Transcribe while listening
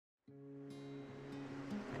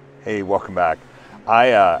Hey, welcome back. I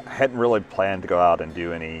hadn't really planned to go out and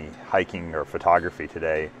do any hiking or photography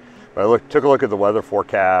today, but I took a look at the weather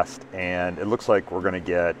forecast and it looks like we're going to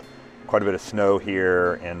get quite a bit of snow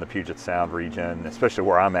here in the Puget Sound region, especially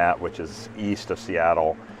where I'm at, which is east of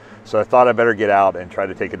Seattle. So I thought I better get out and try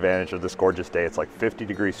to take advantage of this gorgeous day. It's like 50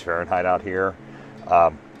 degrees Fahrenheit out here.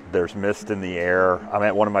 There's mist in the air. I'm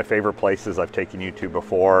at one of my favorite places I've taken you to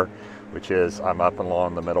before, which is I'm up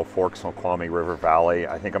along the Middle Fork Snoqualmie River Valley.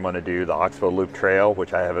 I think I'm going to do the Oxbow Loop Trail,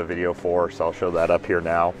 which I have a video for, so I'll show that up here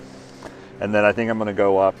now. And then I think I'm going to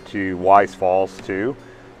go up to Wise Falls too.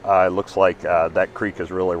 It looks like that creek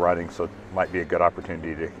is really running, so it might be a good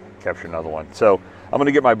opportunity to capture another one. So I'm going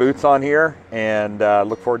to get my boots on here and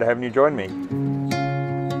look forward to having you join me.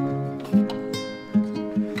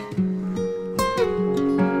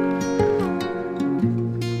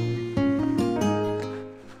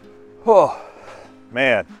 Oh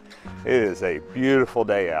man, it is a beautiful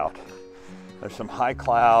day out. There's some high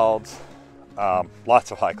clouds,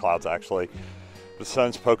 lots of high clouds actually. The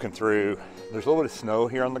sun's poking through. There's a little bit of snow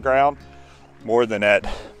here on the ground, more than at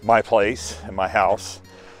my place and my house.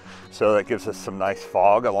 So that gives us some nice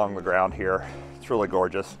fog along the ground here. It's really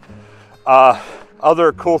gorgeous.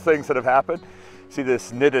 Other cool things that have happened. See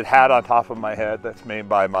this knitted hat on top of my head? That's made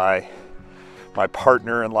by my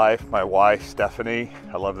partner in life, my wife, Stephanie.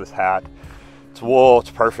 I love this hat. It's wool, it's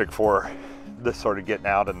perfect for this sort of getting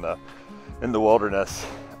out in the wilderness.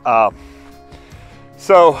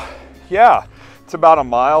 So yeah, it's about a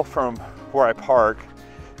mile from where I park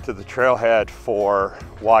to the trailhead for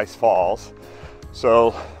Wise Falls.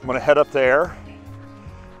 So I'm gonna head up there.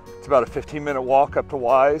 It's about a 15-minute walk up to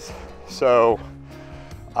Wise. So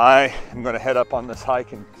I am gonna head up on this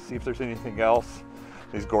hike and see if there's anything else.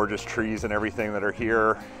 These gorgeous trees and everything that are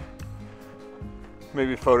here.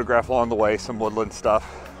 Maybe photograph along the way, some woodland stuff.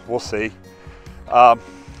 We'll see.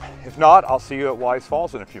 If not, I'll see you at Wise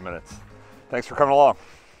Falls in a few minutes. Thanks for coming along.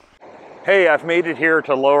 Hey, I've made it here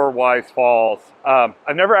to Lower Wise Falls. I've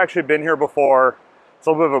never actually been here before. It's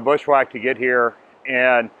a little bit of a bushwhack to get here,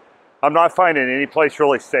 and I'm not finding any place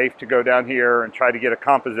really safe to go down here and try to get a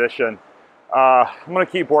composition. I'm gonna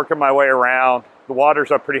keep working my way around. The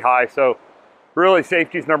water's up pretty high, so really,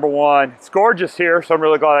 safety's number one. It's gorgeous here, so I'm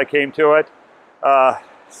really glad I came to it.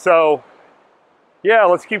 So, yeah,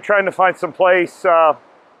 let's keep trying to find some place a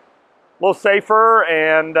little safer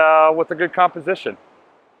and with a good composition.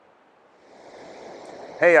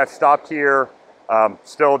 Hey, I've stopped here,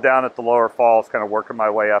 still down at the lower falls, kind of working my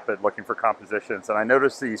way up it, looking for compositions. And I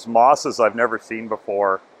noticed these mosses I've never seen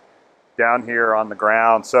before down here on the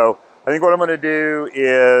ground. So I think what I'm going to do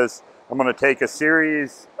is I'm going to take a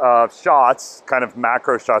series of shots, kind of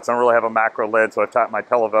macro shots. I don't really have a macro lens, so I've tapped my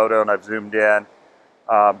telephoto and I've zoomed in.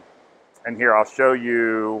 And here I'll show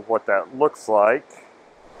you what that looks like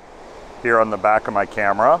here on the back of my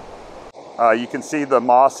camera. You can see the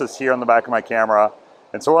mosses here on the back of my camera.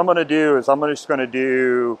 And so what I'm going to do is I'm just going to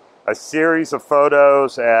do a series of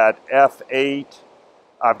photos at f8.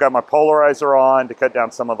 I've got my polarizer on to cut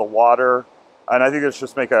down some of the water. And I think let's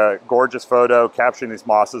just make a gorgeous photo capturing these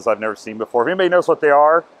mosses I've never seen before. If anybody knows what they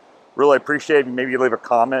are, really appreciate it. Maybe you leave a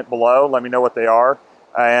comment below. Let me know what they are.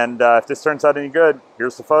 And if this turns out any good,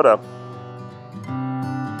 here's the photo.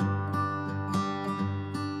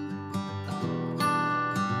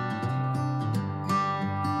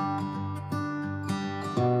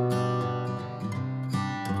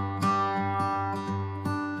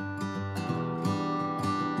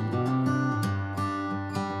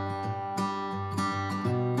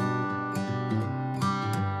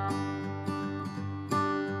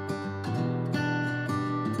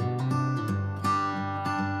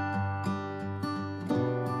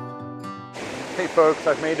 Hey folks,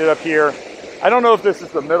 I've made it up here. I don't know if this is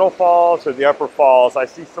the middle falls or the upper falls. I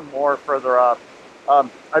see some more further up.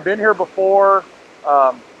 I've been here before,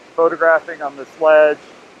 photographing on this ledge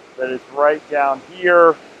that is right down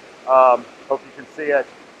here. Hope you can see it.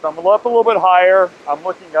 So I'm up a little bit higher. I'm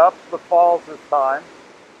looking up the falls this time.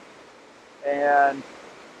 And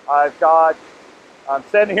I'm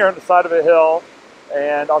standing here on the side of a hill,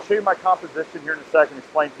 and I'll show you my composition here in a second,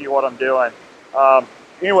 explain to you what I'm doing.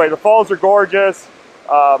 Anyway, the falls are gorgeous.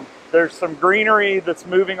 There's some greenery that's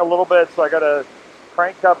moving a little bit, so I gotta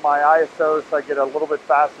crank up my ISO so I get a little bit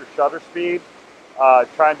faster shutter speed,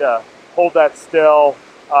 trying to hold that still.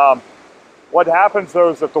 What happens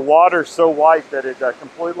though is that the water's so white that it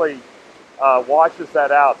completely washes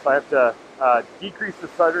that out. So I have to decrease the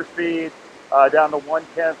shutter speed down to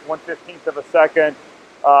 1/10, 1/15 of a second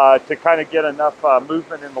to kind of get enough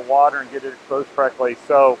movement in the water and get it exposed correctly.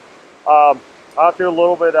 So I'll have to do a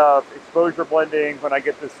little bit of exposure blending when I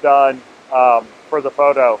get this done for the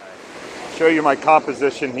photo. show you my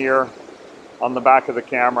composition here on the back of the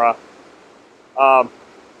camera.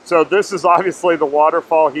 So this is obviously the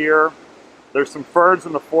waterfall here. There's some ferns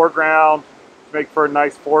in the foreground to make for a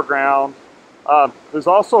nice foreground. There's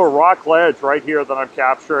also a rock ledge right here that I'm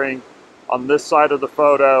capturing on this side of the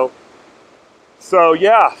photo. So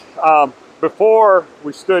yeah, before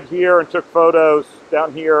we stood here and took photos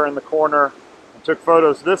down here in the corner and took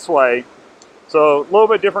photos this way. So a little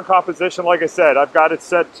bit different composition. Like I said, I've got it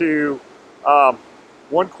set to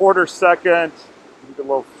 1/4 second, a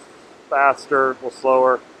little faster, a little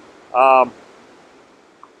slower. Got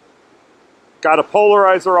a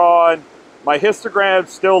polarizer on. My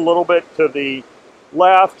histogram's still a little bit to the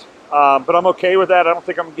left, but I'm okay with that. I don't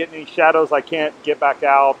think I'm getting any shadows I can't get back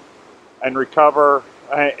out and recover.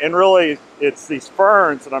 And really, it's these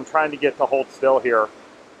ferns that I'm trying to get to hold still here.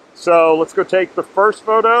 So let's go take the first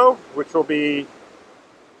photo, which will be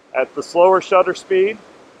at the slower shutter speed.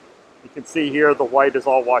 You can see here the white is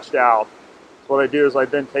all washed out. So what I do is I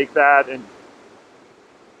then take that and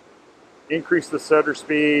increase the shutter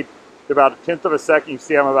speed to about 1/10 of a second. You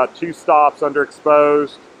see I'm about 2 stops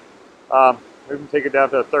underexposed. We can take it down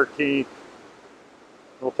to a 13th.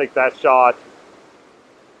 We'll take that shot.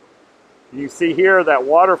 You see here that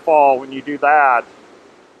waterfall, when you do that,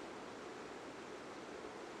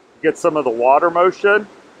 you get some of the water motion,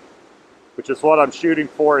 which is what I'm shooting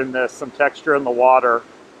for in this, some texture in the water,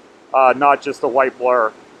 not just a white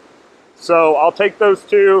blur. So I'll take those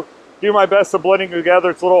two, do my best of blending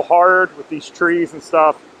together. It's a little hard with these trees and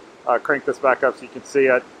stuff. Crank this back up so you can see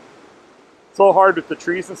it. It's a little hard with the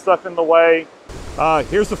trees and stuff in the way.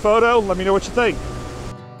 Here's the photo. Let me know what you think.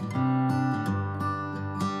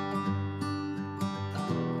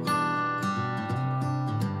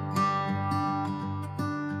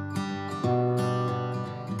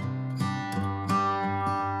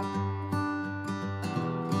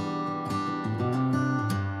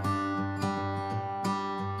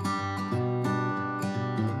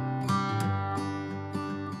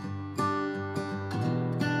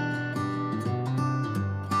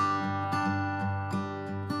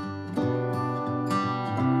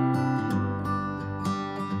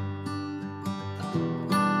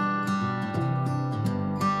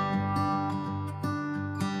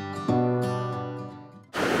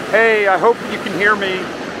 Hey, I hope you can hear me.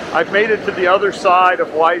 I've made it to the other side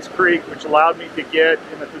of Wise Creek, which allowed me to get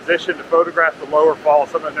in a position to photograph the lower fall,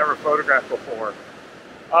 something I've never photographed before.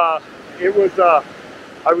 I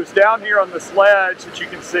was down here on this ledge that you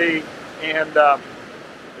can see, and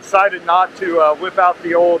decided not to whip out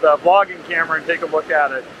the old vlogging camera and take a look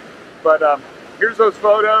at it. But here's those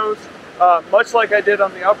photos. Much like I did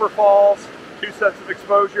on the upper falls, 2 sets of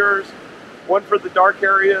exposures, one for the dark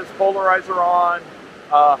areas, polarizer on,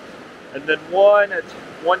 and then one at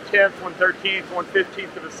 1/10, 1/13,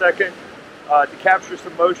 1/15 of a second to capture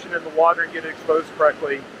some motion in the water and get it exposed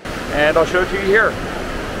correctly. And I'll show it to you here.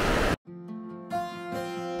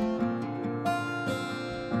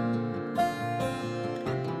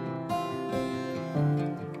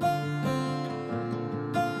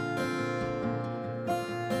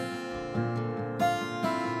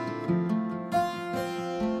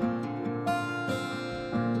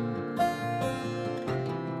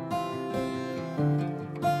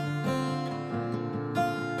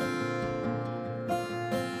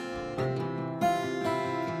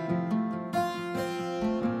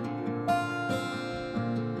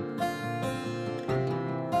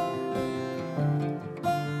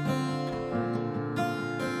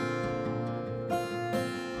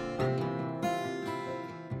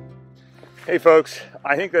 Hey folks,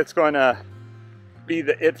 I think that's going to be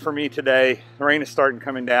it for me today. The rain is starting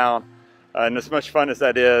coming down, and as much fun as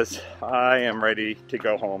that is, I am ready to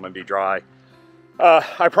go home and be dry.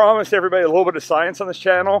 I promised everybody a little bit of science on this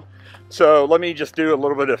channel, so let me just do a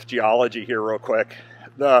little bit of geology here real quick.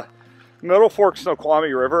 The Middle Fork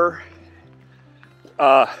Snoqualmie River,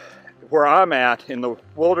 where I'm at in the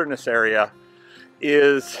wilderness area,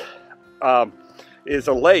 is a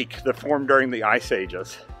lake that formed during the ice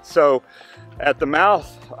ages. So at the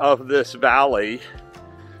mouth of this valley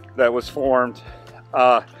that was formed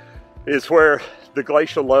is where the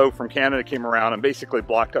glacial low from Canada came around and basically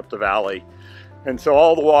blocked up the valley. And so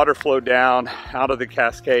all the water flowed down out of the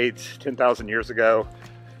Cascades 10,000 years ago,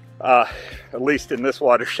 at least in this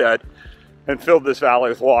watershed, and filled this valley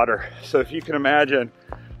with water. So if you can imagine,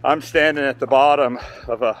 I'm standing at the bottom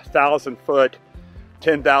of a 1,000-foot,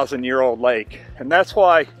 10,000-year-old lake. And that's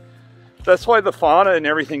why the fauna and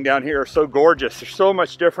everything down here are so gorgeous. They're so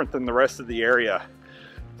much different than the rest of the area.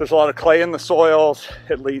 There's a lot of clay in the soils.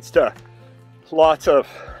 It leads to lots of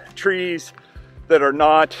trees that are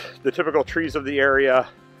not the typical trees of the area.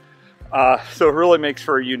 So it really makes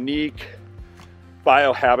for a unique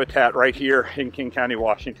biohabitat right here in King County,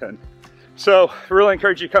 Washington. So I really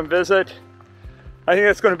encourage you to come visit. I think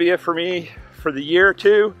that's going to be it for me for the year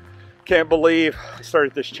too. Can't believe I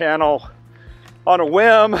started this channel on a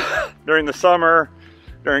whim during the summer,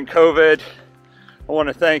 during COVID. I want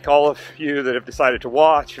to thank all of you that have decided to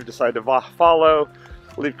watch, who've decided to follow,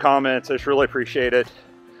 leave comments. I just really appreciate it.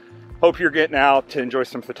 Hope you're getting out to enjoy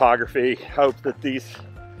some photography. Hope that these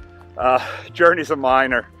journeys of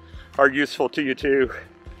mine are useful to you too.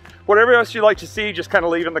 Whatever else you'd like to see, just kind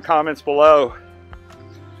of leave in the comments below.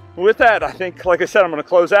 With that, I think, like I said, I'm going to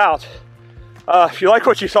close out. If you like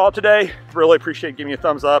what you saw today, really appreciate giving me a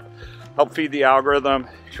thumbs up. Help feed the algorithm.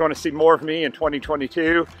 If you want to see more of me in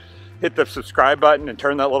 2022, hit the subscribe button and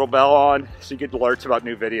turn that little bell on so you get alerts about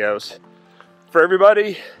new videos. For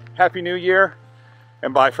everybody, Happy New Year,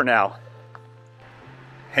 and bye for now.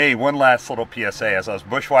 Hey, one last little PSA. As I was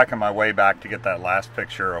bushwhacking my way back to get that last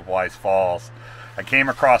picture of Wise Falls, I came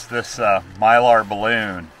across this Mylar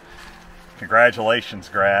balloon. Congratulations,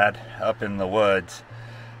 grad, up in the woods.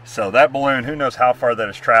 So that balloon, who knows how far that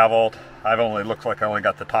has traveled. Looks like I only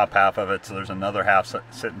got the top half of it, so there's another half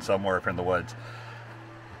sitting somewhere up in the woods.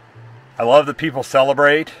 I love that people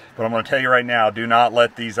celebrate, but I'm going to tell you right now, do not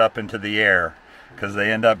let these up into the air, because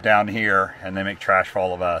they end up down here and they make trash for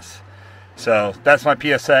all of us. So that's my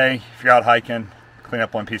PSA. If you're out hiking, clean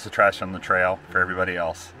up one piece of trash on the trail for everybody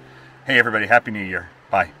else. Hey everybody, Happy New Year.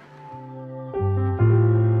 Bye.